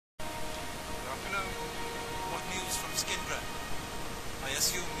secret. I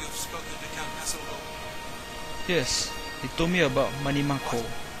assume you've spoken to Count Hasselhoff. Yes, he told me about Manimako.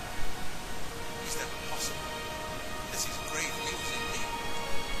 Is that possible? This is grave news indeed.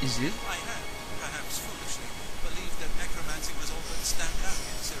 Is it? I had, perhaps foolishly, believed that necromancy was all but stamped out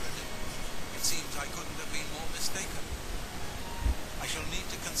in Cyrodiil. It seems I couldn't have been more mistaken. I shall need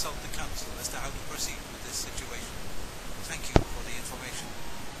to consult the council as to how to proceed with this situation. Thank you for the information.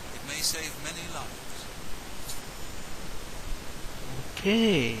 It may save many lives.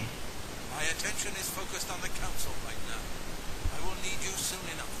 Okay. My attention is focused on the council right now. I will need you soon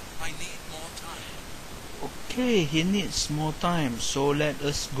enough. I need more time. Okay, he needs more time, so let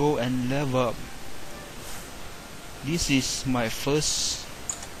us go and level up. This is my first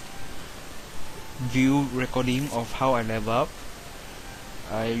view recording of how I level up.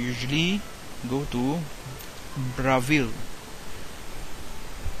 I usually go to Bravil.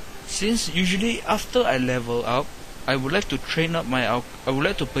 Since usually after I level up, I would like to train up my I would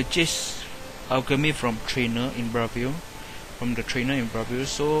like to purchase alchemy from trainer in Bravil, from the trainer in Bravil.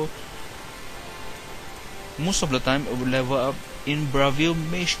 So most of the time I will level up in Bruma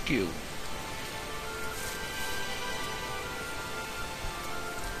Mage Guild.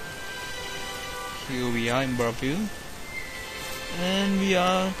 Here we are in Bravil, and we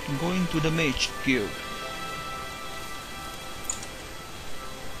are going to the Mage Guild.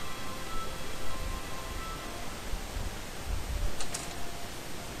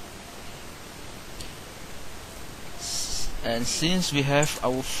 And since we have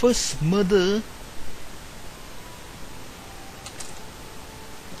our first murder,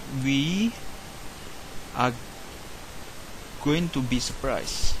 we are going to be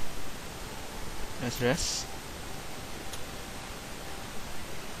surprised. Let's rest.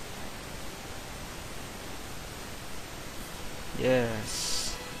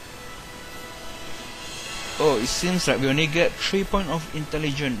 Yes. Oh, it seems like we only get 3 points of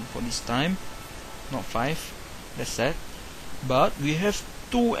intelligence for this time, not 5. That's sad. But we have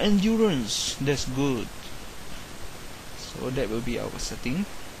 2 endurance. That's good. So that will be our setting.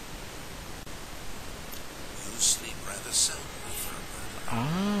 You sleep rather soundly for a murderer.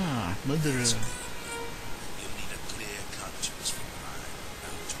 Ah, murderer. You need a clear conscience for crime.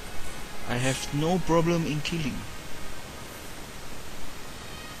 I have no problem in killing.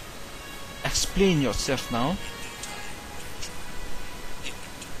 Explain yourself now.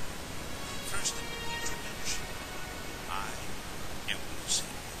 First, I need to mention, I am Lucian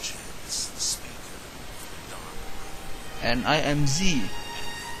Chance, speaker of the Dark Brotherhood. And I am Z. You are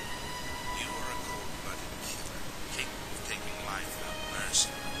a cold-blooded killer, capable of taking life without mercy.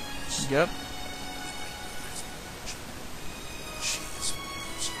 Yep. She is a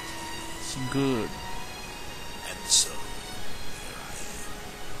person. Good. And so, here I am.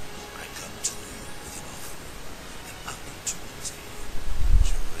 I come to you with an offer, an opportunity to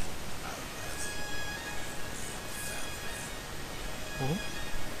join our rather good family. Oh.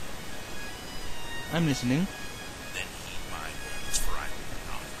 I'm listening. Then heed my words, for I will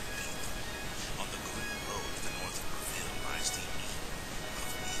not repeat them. On the good road to the north of Bravil lies the Inn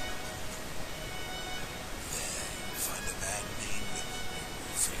of Inn. There you will find a man named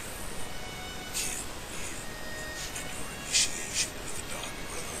Oblivion. Kill him, and your initiation with the Dark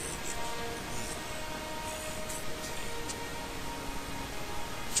Brotherhood will be complete.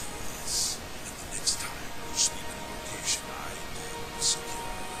 Join us, and the next time you speak in a location I will secure,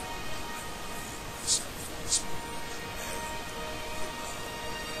 I will reveal myself once more, bearing the love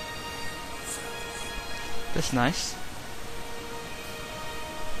of your family. That's nice.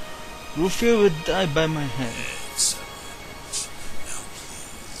 Rufio will die by my hand. Excellent. Now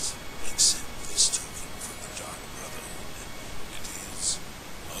please, accept this token from the Dark Brotherhood. It is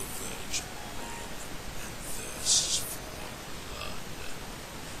a virgin ring and thirsts for blood.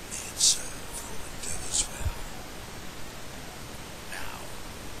 May it serve your endeavors well. Now,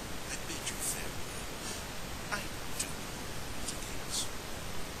 I bid you farewell. I do hope to get soon.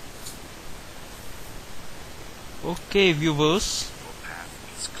 Okay, viewers. Your path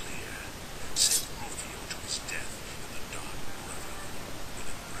is clear. Send Rufio to his death, and the Dark Brotherhood will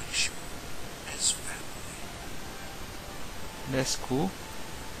embrace you as family. That's cool.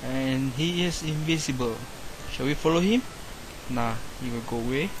 And he is invisible. Shall we follow him? Nah, he will go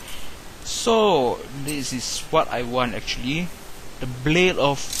away. So, this is what I want actually. The Blade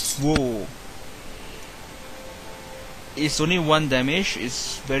of Woe. It's only 1 damage,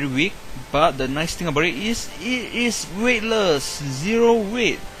 it's very weak. But the nice thing about it is weightless, 0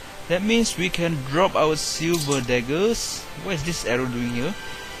 weight. That means we can drop our silver daggers. What is this arrow doing here?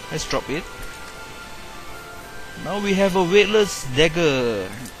 Let's drop it. Now we have a weightless dagger,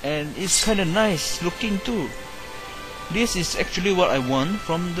 and it's kinda nice looking too. This is actually what I want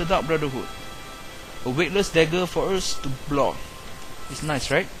from the Dark Brotherhood. A weightless dagger for us to block. It's nice,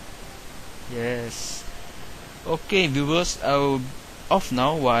 right? Yes. Okay, viewers, I'll off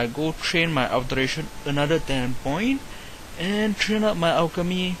now while I go train my alteration another 10 point and train up my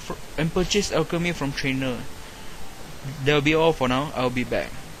alchemy and purchase alchemy from trainer. That'll be all for now. I'll be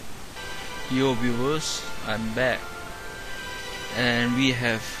back. Yo viewers, I'm back, and we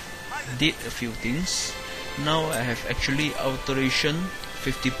have did a few things. Now I have actually alteration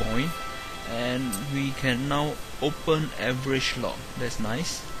 50 point, and we can now open average lock. That's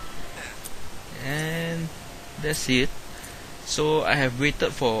nice, and that's it. So I have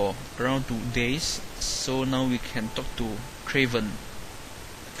waited for around 2 days, so now we can talk to Craven.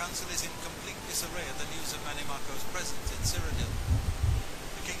 The council is in complete disarray at the news of Manimako's presence in Cyrodiil.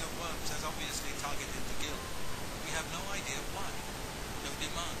 The King of Worms has obviously targeted the guild. We have no idea why. No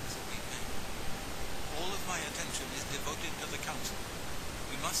demands have been made. All of my attention is devoted to the council.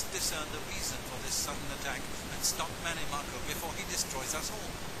 We must discern the reason for this sudden attack and stop Manimako before he destroys us all.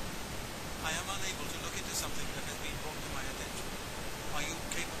 I am unable to look into something that has been brought to my attention. Are you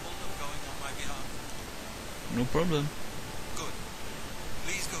capable of going on my behalf? No problem. Good.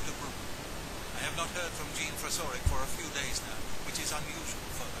 Please go to Bruma. I have not heard from Jean Frasoric for a few days now, which is unusual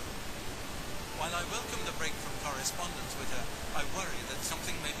for her. While I welcome the break from correspondence with her, I worry that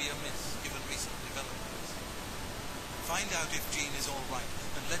something may be amiss given recent developments. Find out if Jean is all right,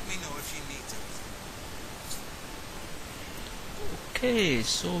 and let me know if she needs anything. Okay,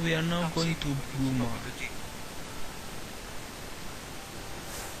 so we are now going to Bruma.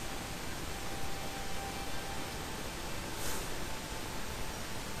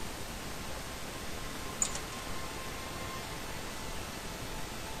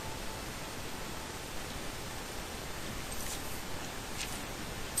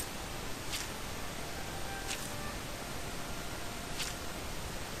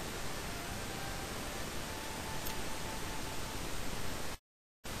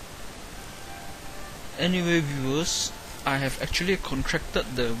 Anyway viewers, I have actually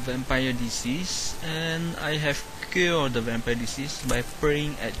contracted the vampire disease, and I have cured the vampire disease by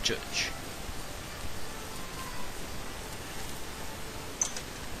praying at church.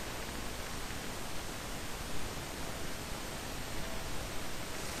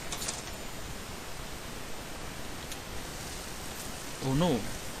 Oh no,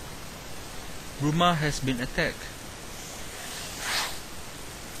 Bruma has been attacked.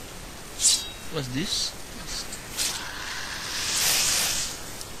 What's this?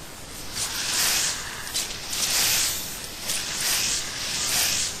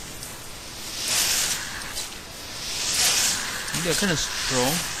 They are kind of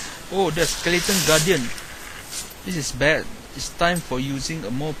strong. Oh, the skeleton guardian. This is bad. It's time for using a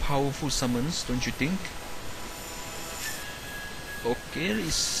more powerful summons, don't you think? Okay,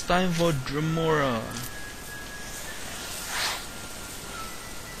 it's time for Dremora.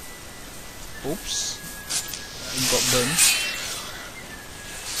 Oops, I got burned.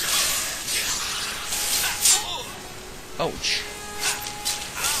 Ouch.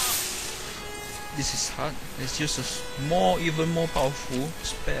 This is hard. Let's use a even more powerful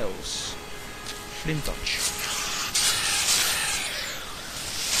spells. Flame touch.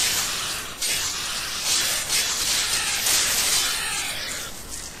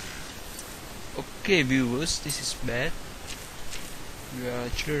 Okay viewers, this is bad. We are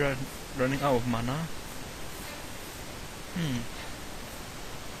actually running out of mana.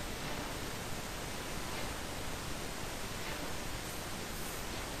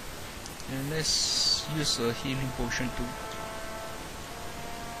 And let's use a healing potion too.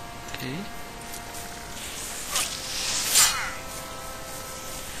 Okay.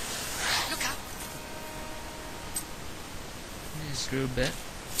 This is real bad.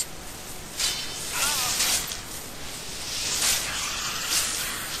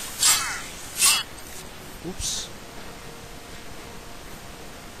 Oops.